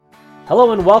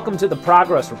Hello and welcome to the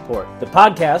Progress Report, the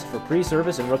podcast for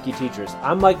pre-service and rookie teachers.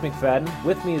 I'm Mike McFadden.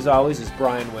 With me as always is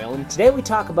Brian Whalen. Today we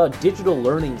talk about digital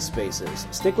learning spaces.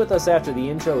 Stick with us after the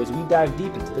intro as we dive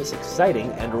deep into this exciting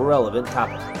and relevant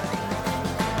topic.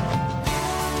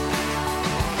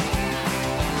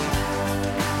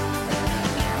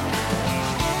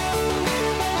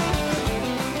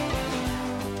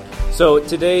 So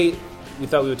today we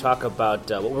thought we would talk about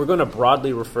what we're going to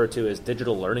broadly refer to as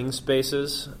digital learning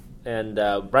spaces. And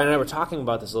Brian and I were talking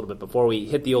about this a little bit before we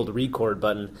hit the old record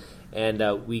button,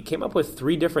 and we came up with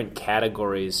three different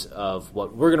categories of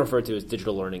what we're going to refer to as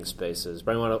digital learning spaces.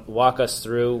 Brian, you want to walk us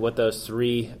through what those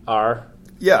three are?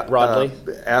 Yeah, broadly.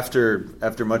 After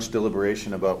much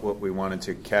deliberation about what we wanted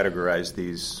to categorize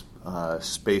these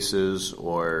spaces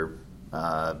or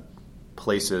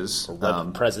places, or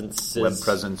web presence,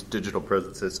 digital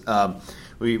presences.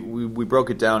 We broke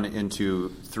it down into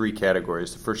three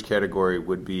categories. The first category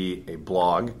would be a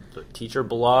blog. So teacher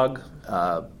blog.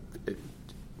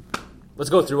 Let's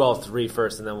go through all three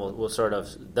first, and then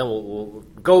we'll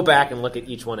go back and look at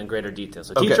each one in greater detail.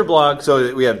 So teacher blog.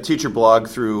 So we have teacher blog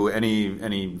through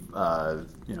any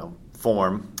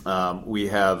form. We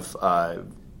have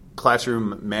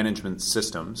classroom management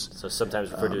systems. So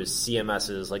sometimes referred to as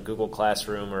CMSs, like Google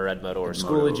Classroom or Edmodo or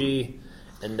Schoology.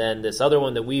 And then this other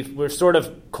one that we're sort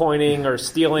of coining or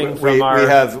stealing from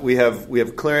our... We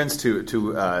have clearance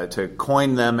to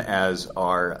coin them as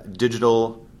our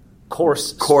digital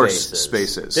course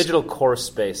spaces. Digital course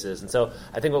spaces. And so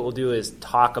I think what we'll do is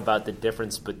talk about the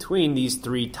difference between these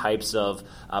three types of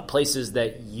places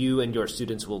that you and your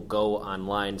students will go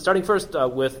online. Starting first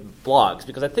with blogs,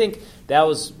 because I think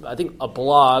a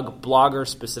blogger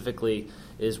specifically,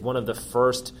 is one of the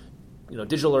first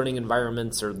digital learning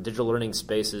environments or digital learning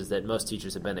spaces that most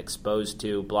teachers have been exposed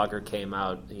to. Blogger came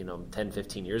out 10,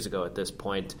 15 years ago at this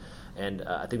point, and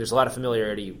I think there's a lot of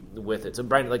familiarity with it. So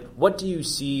Brian, what do you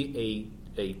see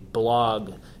a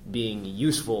blog being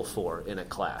useful for in a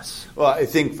class? Well, I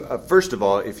think, first of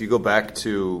all, if you go back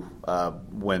to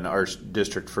when our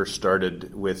district first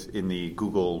started in the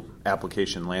Google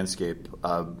application landscape,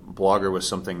 Blogger was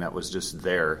something that was just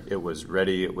there. It was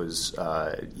ready. It was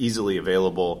easily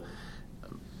available.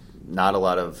 Not a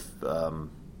lot of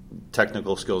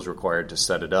technical skills required to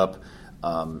set it up.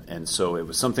 And so it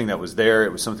was something that was there.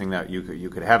 It was something that you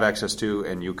could have access to,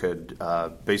 and you could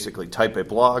basically type a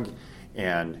blog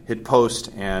and hit post,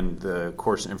 and the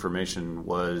course information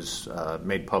was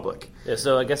made public. Yeah,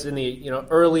 so I guess in the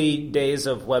early days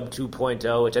of Web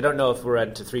 2.0, which I don't know if we're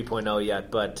at to 3.0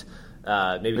 yet, but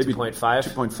maybe 2.5?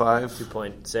 2.5.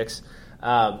 2.6.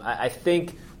 I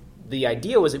think the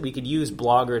idea was that we could use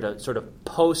Blogger to sort of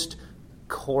post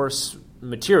course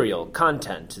material,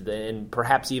 content, and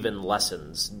perhaps even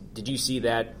lessons. Did you see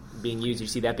that being used? Did you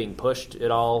see that being pushed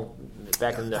at all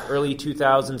back in the early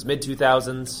 2000s,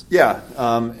 mid-2000s? Yeah.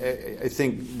 I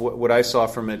think what I saw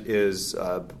from it is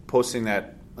posting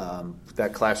that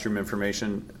classroom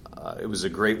information. It was a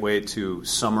great way to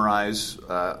summarize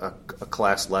a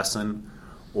class lesson,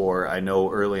 or I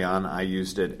know early on I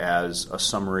used it as a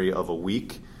summary of a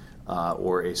week.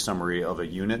 Or a summary of a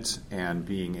unit, and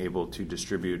being able to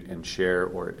distribute and share,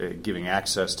 or giving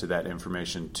access to that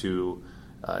information to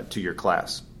your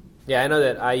class. Yeah, I know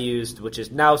that I used, which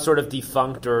is now sort of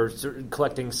defunct or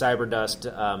collecting cyber dust,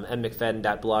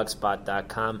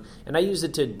 mmcfadden.blogspot.com, and I used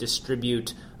it to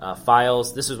distribute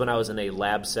files. This is when I was in a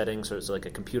lab setting, so it's like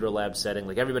a computer lab setting.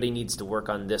 Like, everybody needs to work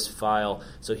on this file,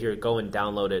 so here, go and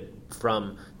download it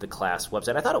from the class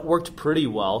website. I thought it worked pretty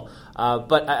well,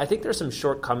 but I think there's some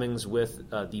shortcomings with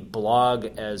the blog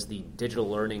as the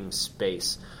digital learning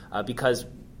space, because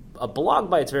a blog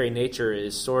by its very nature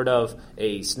is sort of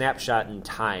a snapshot in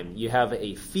time. You have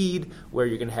a feed where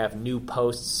you're going to have new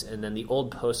posts, and then the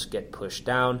old posts get pushed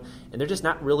down, and they're just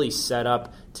not really set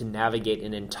up to navigate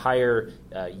an entire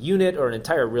unit or an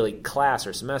entire really class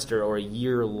or semester or a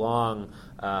year-long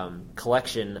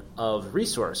collection of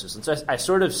resources. And so I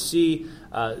sort of see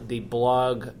the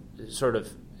blog sort of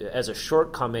as a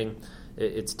shortcoming.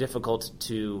 It's difficult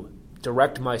to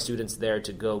direct my students there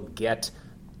to go get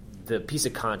the piece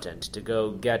of content, to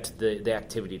go get the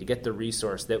activity, to get the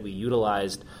resource that we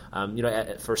utilized,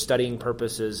 for studying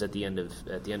purposes at the end of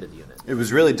the unit. It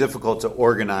was really difficult to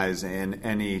organize in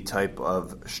any type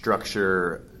of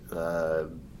structure,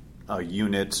 a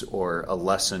unit or a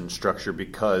lesson structure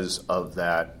because of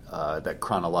that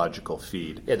chronological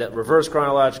feed. Yeah, that reverse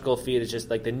chronological feed is just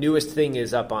like the newest thing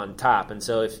is up on top. And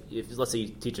so if let's say you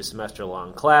teach a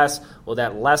semester-long class, well,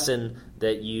 that lesson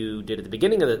that you did at the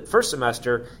beginning of the first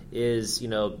semester is,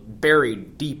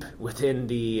 buried deep within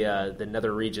the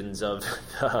nether regions of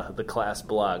the class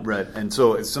blog. Right. And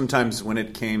so sometimes when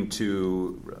it came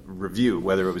to review,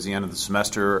 whether it was the end of the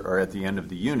semester or at the end of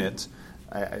the unit,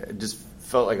 I just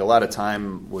felt like a lot of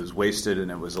time was wasted,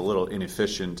 and it was a little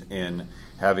inefficient in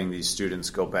having these students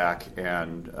go back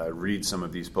and read some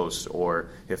of these posts, or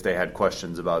if they had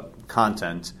questions about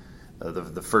content,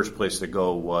 the first place to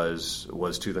go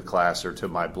was to the class or to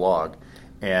my blog.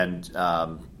 And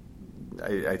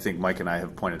I think Mike and I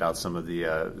have pointed out some of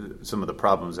the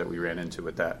problems that we ran into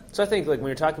with that. So I think, when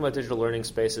you're talking about digital learning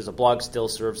spaces, a blog still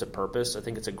serves a purpose. I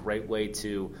think it's a great way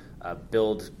to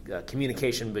build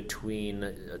communication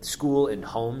between school and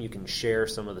home. You can share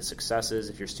some of the successes.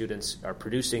 If your students are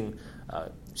producing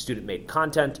student-made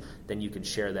content, then you can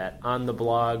share that on the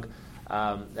blog.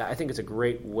 I think it's a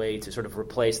great way to sort of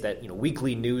replace that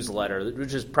weekly newsletter,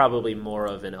 which is probably more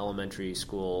of an elementary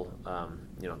school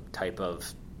type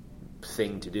of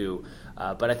thing to do.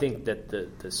 But I think that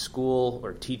the school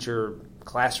or teacher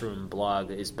classroom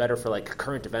blog is better for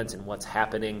current events and what's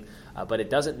happening, but it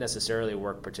doesn't necessarily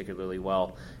work particularly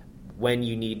well when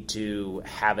you need to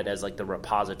have it as the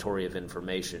repository of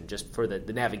information, just for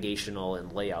the navigational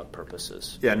and layout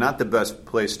purposes. Yeah, not the best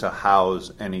place to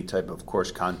house any type of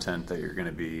course content that you're going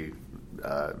to be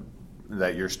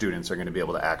that your students are going to be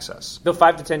able to access. Though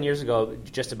 5 to 10 years ago,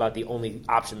 just about the only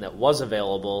option that was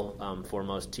available for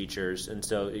most teachers, and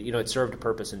so it served a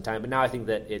purpose in time. But now I think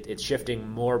that it's shifting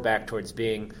more back towards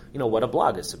being what a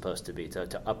blog is supposed to be, to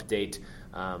update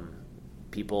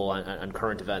people on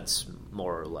current events,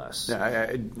 more or less.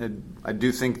 Yeah, I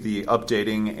do think the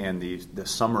updating and the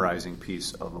summarizing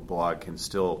piece of a blog can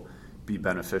still be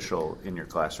beneficial in your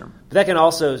classroom. But that can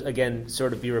also, again,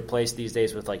 sort of be replaced these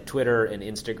days with Twitter and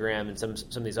Instagram and some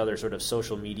of these other sort of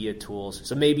social media tools.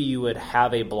 So maybe you would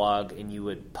have a blog and you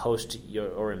would post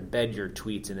or embed your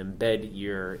tweets and embed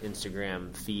your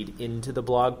Instagram feed into the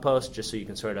blog post, just so you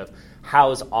can sort of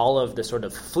house all of the sort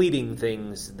of fleeting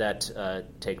things that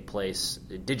take place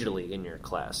digitally in your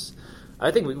class. I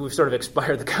think we've sort of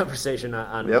expired the conversation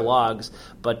on blogs,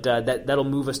 but that'll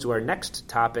move us to our next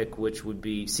topic, which would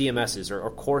be CMSs, or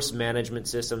course management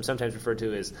systems, sometimes referred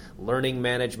to as learning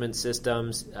management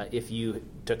systems. If you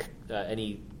took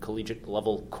any collegiate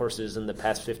level courses in the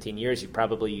past 15 years, you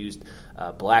probably used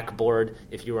Blackboard.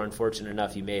 If you were unfortunate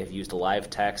enough, you may have used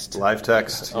LiveText.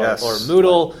 Yes. Or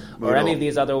Moodle, or any of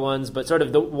these other ones. But sort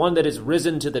of the one that has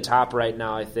risen to the top right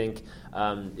now, I think,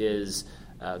 is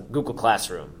Google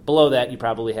Classroom. Below that, you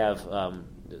probably have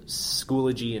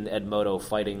Schoology and Edmodo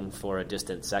fighting for a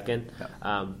distant second.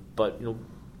 Yeah. But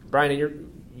Brian, in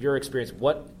your experience,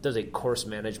 what does a course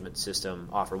management system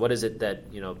offer? What is it that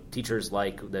teachers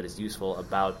like that is useful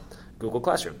about Google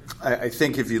Classroom? I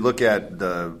think if you look at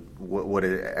what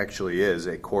it actually is,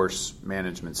 a course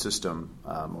management system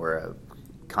or a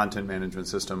content management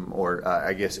system, or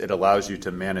I guess it allows you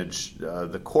to manage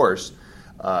the course.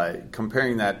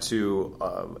 Comparing that to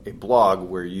a blog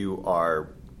where you are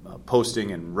posting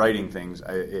and writing things,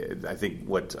 I think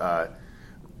what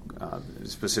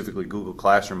specifically Google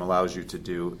Classroom allows you to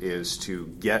do is to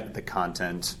get the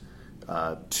content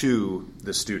to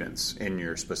the students in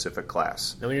your specific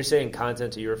class. Now, when you're saying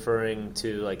content, are you referring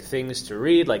to things to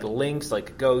read, links,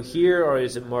 go here, or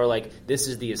is it more this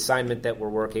is the assignment that we're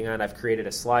working on, I've created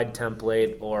a slide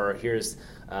template, or here's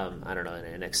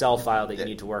an Excel file that you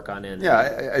need to work on in?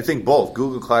 Yeah, I think both.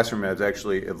 Google Classroom has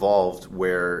actually evolved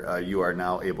where you are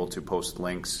now able to post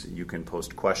links, you can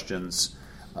post questions,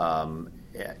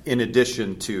 in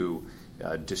addition to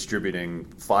distributing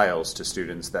files to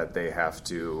students that they have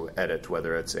to edit,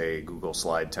 whether it's a Google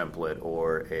slide template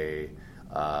or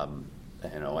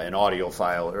an audio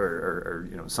file or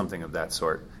something of that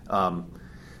sort.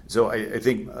 So I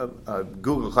think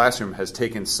Google Classroom has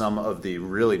taken some of the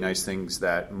really nice things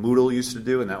that Moodle used to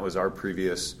do, and that was our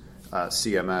previous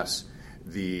CMS,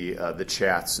 the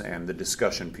chats and the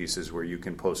discussion pieces where you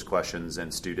can post questions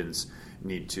and students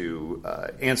need to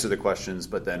answer the questions,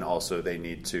 but then also they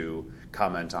need to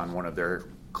comment on one of their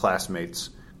classmates'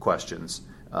 questions.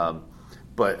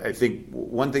 But I think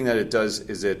one thing that it does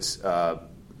is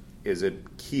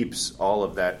it keeps all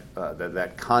of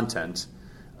that content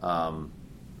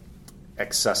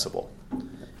accessible.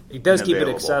 It does keep it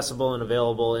accessible and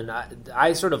available, and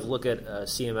I sort of look at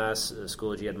CMS,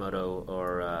 Schoology, Edmodo,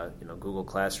 or Google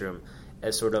Classroom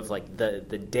as sort of like the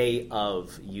day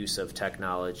of use of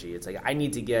technology. It's like, I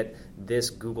need to get this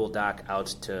Google Doc out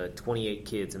to 28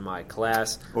 kids in my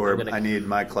class. Or I need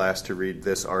my class to read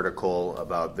this article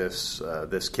about this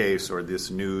case or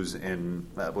this news in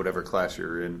whatever class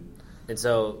you're in. And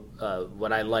so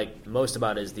what I like most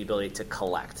about it is the ability to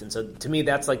collect. And so to me,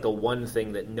 that's like the one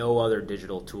thing that no other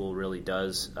digital tool really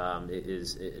does,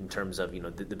 is in terms of,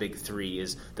 the big three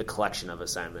is the collection of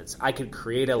assignments. I could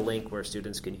create a link where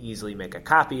students can easily make a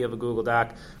copy of a Google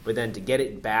Doc, but then to get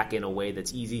it back in a way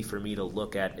that's easy for me to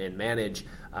look at and manage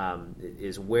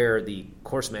is where the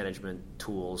course management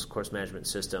tools, course management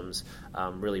systems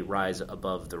really rise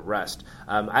above the rest.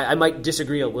 I might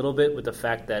disagree a little bit with the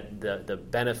fact that the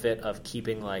benefit of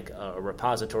keeping like a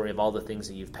repository of all the things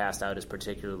that you've passed out is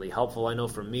particularly helpful. I know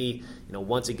for me,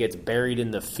 once it gets buried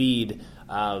in the feed,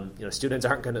 students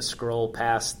aren't going to scroll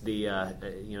past the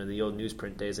old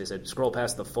newsprint days. They said scroll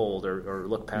past the fold or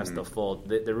look past the fold.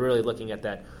 They're really looking at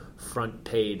that front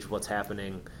page, what's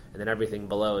happening, and then everything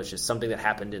below is just something that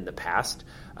happened in the past.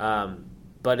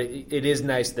 But it is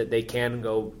nice that they can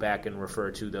go back and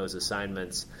refer to those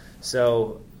assignments.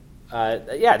 So,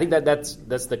 I think that's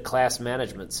the class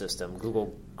management system,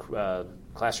 Google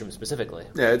Classroom specifically.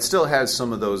 Yeah, it still has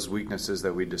some of those weaknesses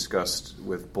that we discussed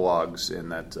with blogs in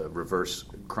that reverse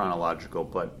chronological,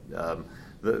 but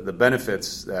the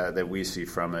benefits that we see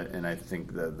from it, and I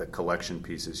think the collection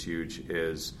piece is huge,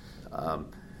 is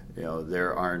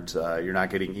there aren't you're not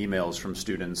getting emails from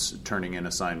students turning in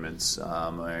assignments.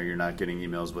 You're not getting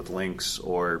emails with links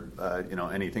or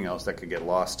anything else that could get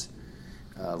lost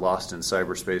in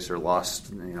cyberspace or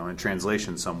lost in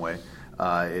translation some way.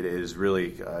 It is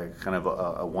really kind of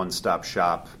a one-stop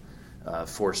shop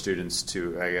for students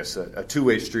to, I guess, a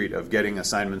two-way street of getting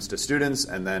assignments to students,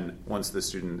 and then once the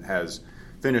student has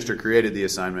finished or created the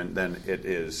assignment, then it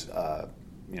is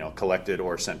collected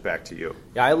or sent back to you.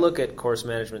 Yeah, I look at course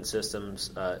management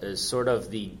systems as sort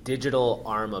of the digital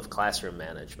arm of classroom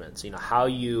management. So, how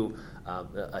you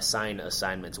assign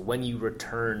assignments. When you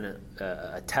return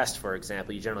a test, for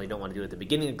example, you generally don't want to do it at the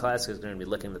beginning of class because they're going to be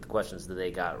looking at the questions that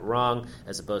they got wrong,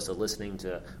 as opposed to listening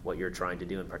to what you're trying to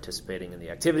do and participating in the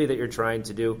activity that you're trying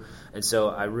to do. And so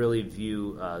I really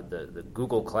view the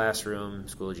Google Classroom,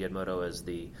 Schoology Edmodo, as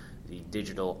the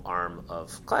digital arm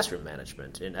of classroom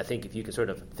management. And I think if you can sort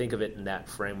of think of it in that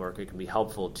framework, it can be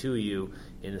helpful to you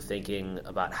in thinking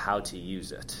about how to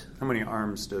use it. How many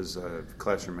arms does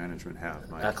classroom management have,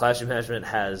 Mike? Classroom management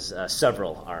has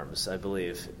several arms, I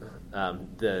believe.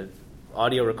 The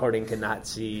audio recording cannot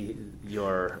see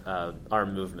your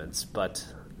arm movements, but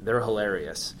they're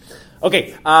hilarious.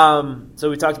 Okay, so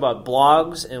we talked about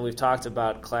blogs and we've talked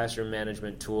about classroom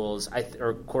management tools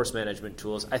or course management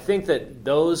tools. I think that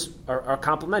those are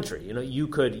complementary. You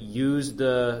could use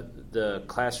the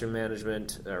classroom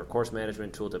management or course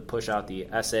management tool to push out the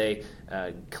essay,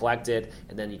 collect it,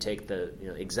 and then you take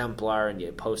the exemplar and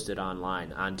you post it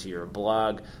online onto your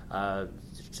blog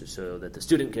so that the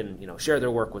student can share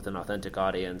their work with an authentic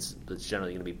audience. That's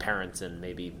generally going to be parents and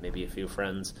maybe a few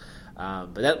friends.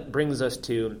 But that brings us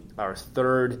to our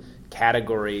third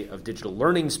category of digital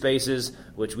learning spaces,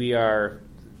 which we are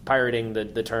pirating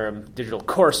the term digital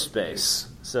course space.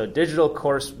 So digital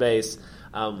course space,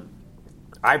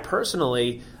 I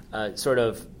personally sort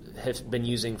of have been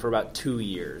using for about 2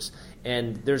 years.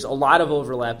 And there's a lot of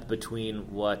overlap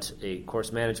between what a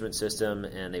course management system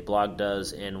and a blog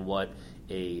does and what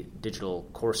a digital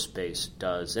course space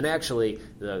does. And actually,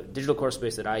 the digital course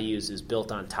space that I use is built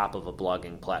on top of a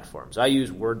blogging platform. So I use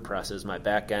WordPress as my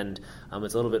back end.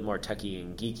 It's a little bit more techy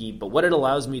and geeky, but what it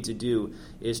allows me to do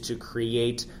is to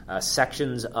create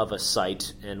sections of a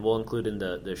site, and we'll include in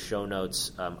the show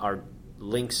notes our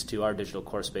links to our digital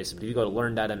course space. But if you go to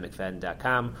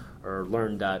learn.mmcfadden.com or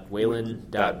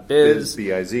learn.whalen.biz,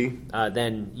 B-I-Z.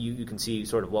 Then you can see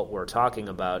sort of what we're talking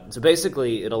about. So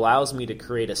basically, it allows me to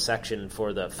create a section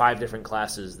for the 5 different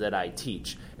classes that I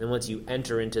teach. And once you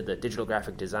enter into the digital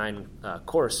graphic design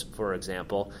course, for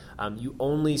example, you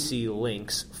only see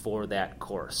links for that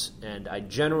course. And I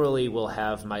generally will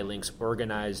have my links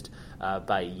organized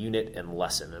by unit and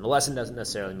lesson. And a lesson doesn't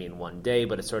necessarily mean one day,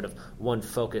 but it's sort of one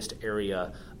focused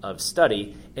area of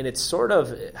study. And it's sort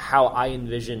of how I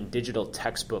envision digital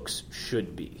textbooks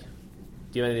should be.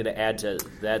 Do you have anything to add to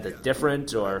that that's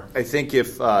different? Or I think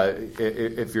if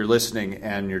you're listening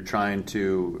and you're trying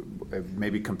to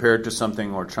maybe compare it to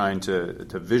something or trying to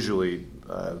visually,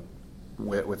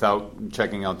 without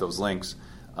checking out those links,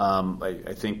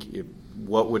 I think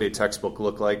what would a textbook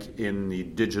look like in the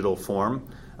digital form?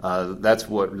 That's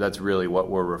really what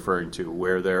we're referring to,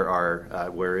 where there are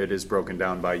where it is broken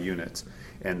down by units.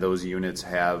 and those units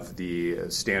have the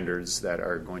standards that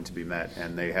are going to be met,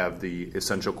 and they have the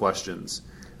essential questions.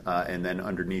 And then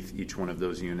underneath each one of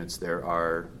those units, there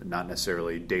are not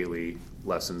necessarily daily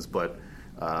lessons, but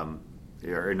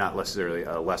or not necessarily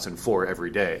a lesson for every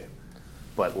day,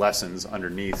 but lessons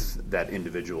underneath that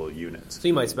individual unit. So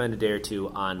you might spend a day or two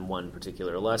on one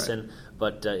particular lesson, right.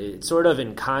 But it's sort of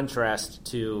in contrast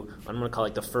to what I'm going to call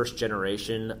like the first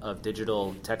generation of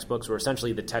digital textbooks, where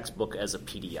essentially the textbook as a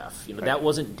PDF. Right. That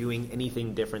wasn't doing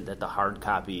anything different that the hard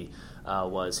copy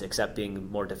was, except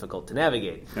being more difficult to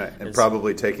navigate. Right. And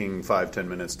probably taking 5-10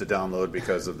 minutes to download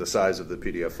because of the size of the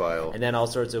PDF file. And then all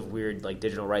sorts of weird like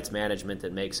digital rights management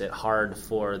that makes it hard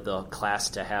for the class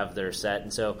to have their set.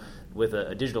 And so with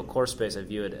a digital course space, I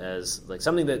view it as like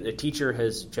something that a teacher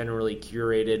has generally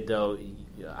curated, though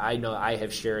I know I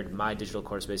have shared my digital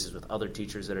course spaces with other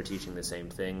teachers that are teaching the same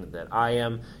thing that I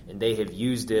am, and they have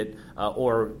used it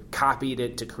or copied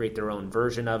it to create their own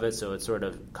version of it, so it's sort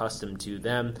of custom to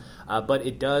them. But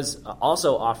it does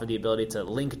also offer the ability to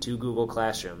link to Google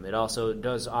Classroom. It also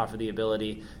does offer the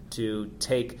ability to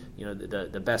take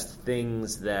the best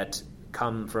things that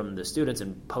come from the students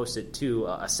and post it to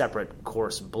a separate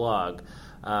course blog.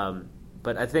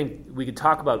 But I think we could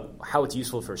talk about how it's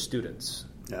useful for students.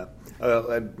 Yeah.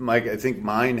 Mike, I think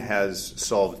mine has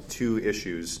solved two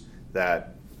issues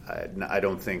that I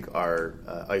don't think are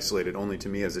isolated only to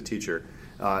me as a teacher.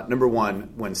 Number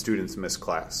one, when students miss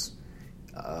class.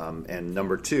 And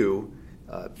number two,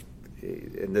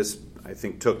 and this I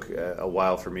think took a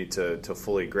while for me to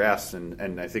fully grasp,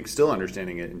 and I think still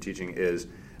understanding it in teaching is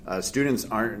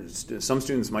some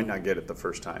students might not get it the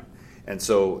first time. And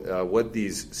so what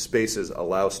these spaces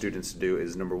allow students to do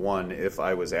is, number one, if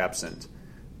I was absent,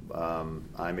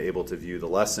 I'm able to view the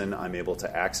lesson. I'm able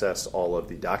to access all of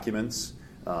the documents,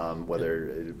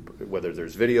 whether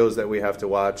there's videos that we have to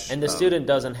watch. And the student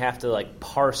doesn't have to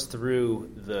parse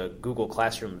through the Google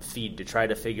Classroom feed to try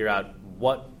to figure out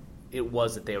what it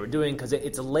was that they were doing, because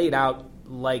it's laid out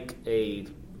like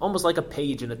almost like a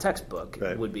page in a textbook.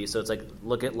 Right. Would be. So it's like,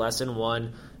 look at lesson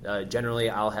one.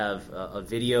 Generally, I'll have a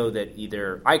video that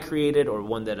either I created or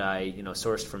one that I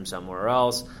sourced from somewhere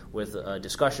else with a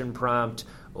discussion prompt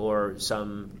or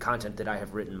some content that I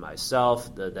have written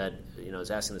myself that is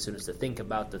asking the students to think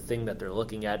about the thing that they're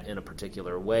looking at in a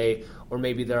particular way. Or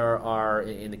maybe there are,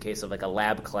 in the case of like a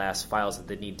lab class, files that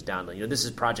they need to download. This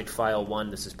is project file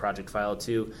 1, this is project file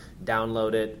 2.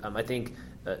 Download it. I think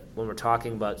when we're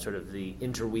talking about sort of the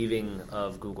interweaving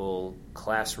of Google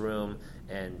Classroom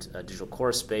and digital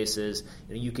course spaces,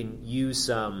 you can use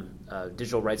some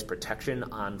digital rights protection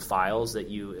on files that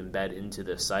you embed into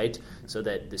the site so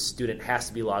that the student has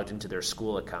to be logged into their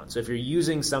school account. So if you're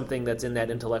using something that's in that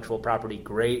intellectual property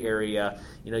gray area,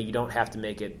 you don't have to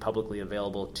make it publicly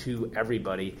available to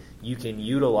everybody. You can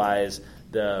utilize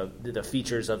the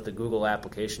features of the Google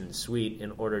application suite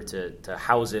in order to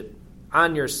house it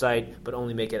on your site, but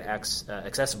only make it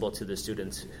accessible to the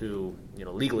students who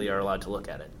legally are allowed to look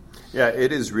at it. Yeah,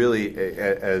 it is really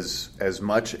as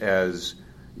much as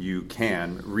you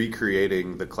can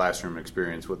recreating the classroom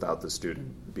experience without the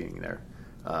student being there,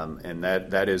 and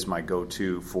that is my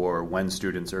go-to for when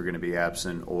students are going to be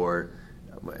absent, or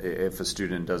if a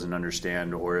student doesn't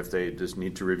understand, or if they just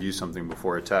need to review something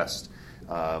before a test.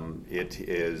 It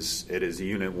is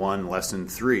Unit 1, Lesson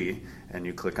 3, and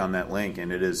you click on that link,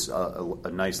 and it is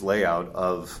a nice layout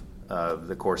of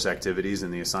the course activities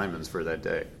and the assignments for that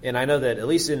day. And I know that at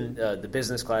least in the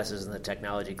business classes and the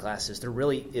technology classes, there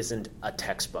really isn't a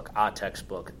textbook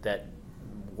that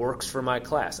works for my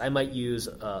class. I might use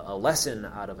a lesson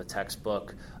out of a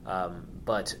textbook,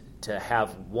 but to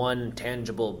have one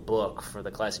tangible book for the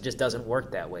class, it just doesn't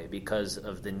work that way because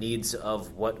of the needs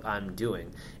of what I'm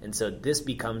doing. And so this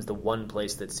becomes the one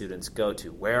place that students go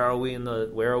to. Where are we in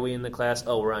the class?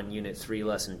 Oh, we're on Unit 3,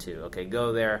 Lesson 2. Okay,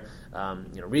 go there,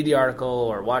 read the article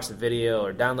or watch the video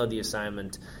or download the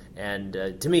assignment. And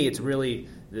to me, it's really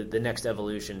the next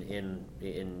evolution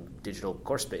in digital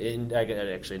course in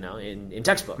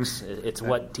textbooks. It's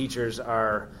what teachers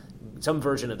are. Some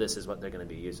version of this is what they're going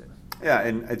to be using. Yeah,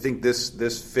 and I think this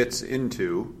fits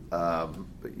into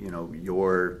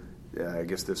your. I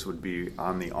guess this would be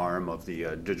on the arm of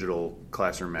the digital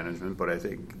classroom management, but I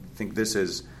think this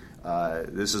is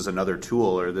another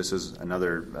tool, or this is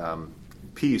another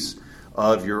piece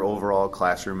of your overall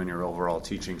classroom and your overall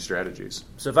teaching strategies.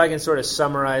 So if I can sort of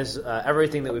summarize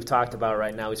everything that we've talked about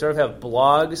right now, we sort of have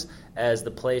blogs as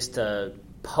the place to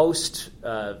post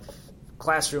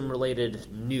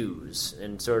classroom-related news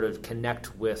and sort of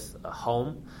connect with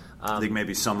home. I think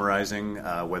maybe summarizing,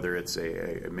 whether it's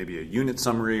maybe a unit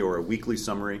summary or a weekly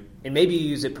summary. And maybe you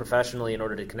use it professionally in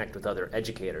order to connect with other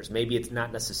educators. Maybe it's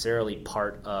not necessarily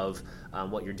part of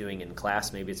what you're doing in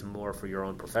class. Maybe it's more for your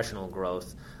own professional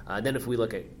growth. Then if we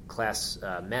look at class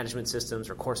management systems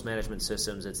or course management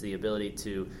systems, it's the ability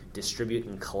to distribute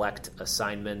and collect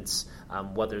assignments,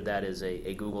 whether that is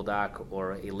a Google Doc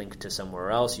or a link to somewhere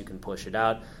else. You can push it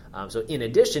out. So in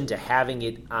addition to having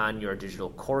it on your digital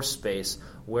course space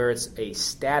where it's a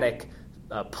static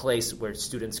place where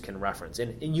students can reference.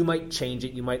 And you might change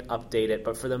it, you might update it,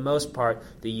 but for the most part,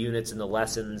 the units and the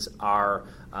lessons are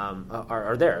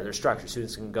there. They're structured.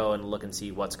 Students can go and look and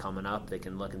see what's coming up. They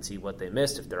can look and see what they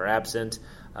missed if they're absent.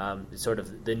 It's sort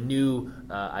of the new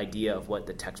idea of what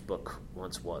the textbook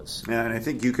once was. Yeah, and I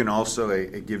think you can also,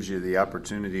 it gives you the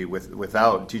opportunity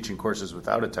without teaching courses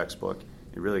without a textbook,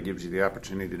 it really gives you the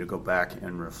opportunity to go back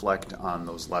and reflect on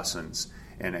those lessons.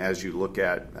 And as you look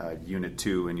at Unit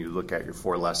 2 and you look at your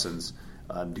 4 lessons,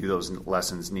 do those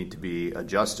lessons need to be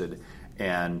adjusted?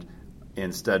 And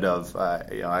instead of,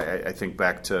 I think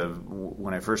back to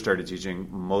when I first started teaching,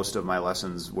 most of my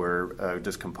lessons were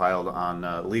just compiled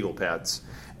on legal pads,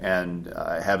 and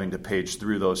having to page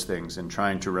through those things and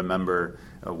trying to remember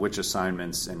which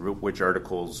assignments and which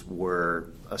articles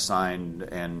were assigned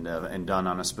and done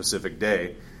on a specific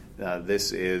day.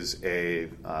 This is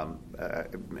an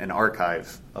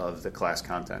archive of the class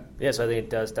content. Yes, I think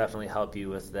it does definitely help you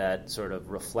with that sort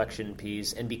of reflection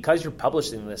piece. And because you're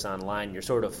publishing this online, you're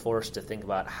sort of forced to think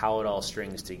about how it all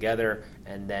strings together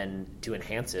and then to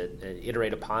enhance it,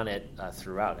 iterate upon it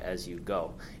throughout as you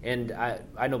go. And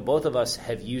I know both of us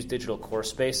have used digital course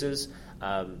spaces.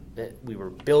 We were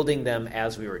building them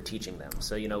as we were teaching them.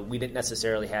 So, we didn't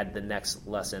necessarily had the next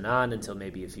lesson on until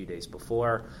maybe a few days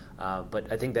before.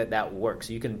 But I think that works.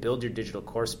 You can build your digital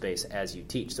course space as you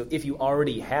teach. So if you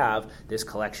already have this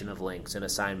collection of links and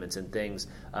assignments and things,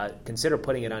 consider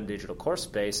putting it on digital course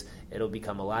space. It'll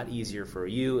become a lot easier for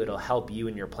you. It'll help you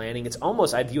in your planning. It's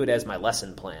almost, I view it as my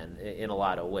lesson plan in a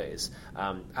lot of ways.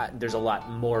 There's a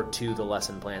lot more to the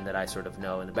lesson plan that I sort of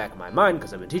know in the back of my mind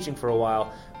because I've been teaching for a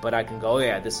while, but I can go,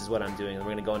 this is what I'm doing, and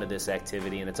we're going to go into this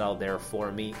activity, and it's all there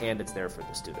for me, and it's there for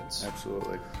the students.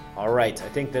 Absolutely. All right. I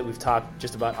think that we've talked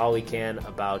just about all we can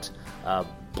about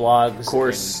blogs,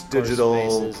 course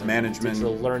digital management,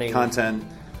 digital learning, content,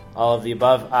 all of the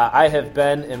above. I have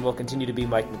been and will continue to be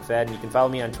Mike McFadden. You can follow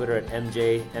me on Twitter at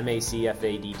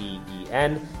MJMACFADDEN,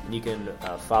 and you can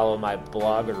follow my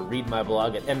blog or read my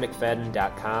blog at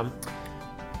mmcfadden.com.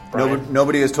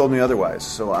 Nobody has told me otherwise,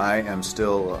 so I am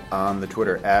still on the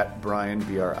Twitter at Brian,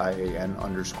 BRIAN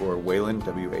 _Whalen,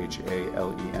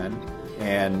 WHALEN.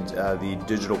 And the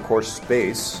digital course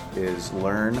space is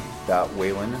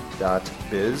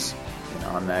learn.whalen.biz. And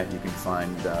on that you can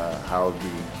find how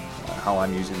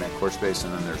I'm using that course space,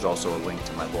 and then there's also a link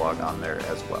to my blog on there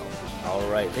as well. All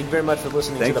right. Thank you very much for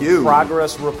listening to the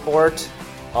Progress Report,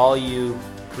 all you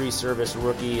pre-service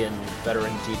rookie and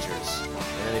veteran teachers.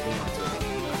 And anything else?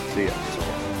 See ya.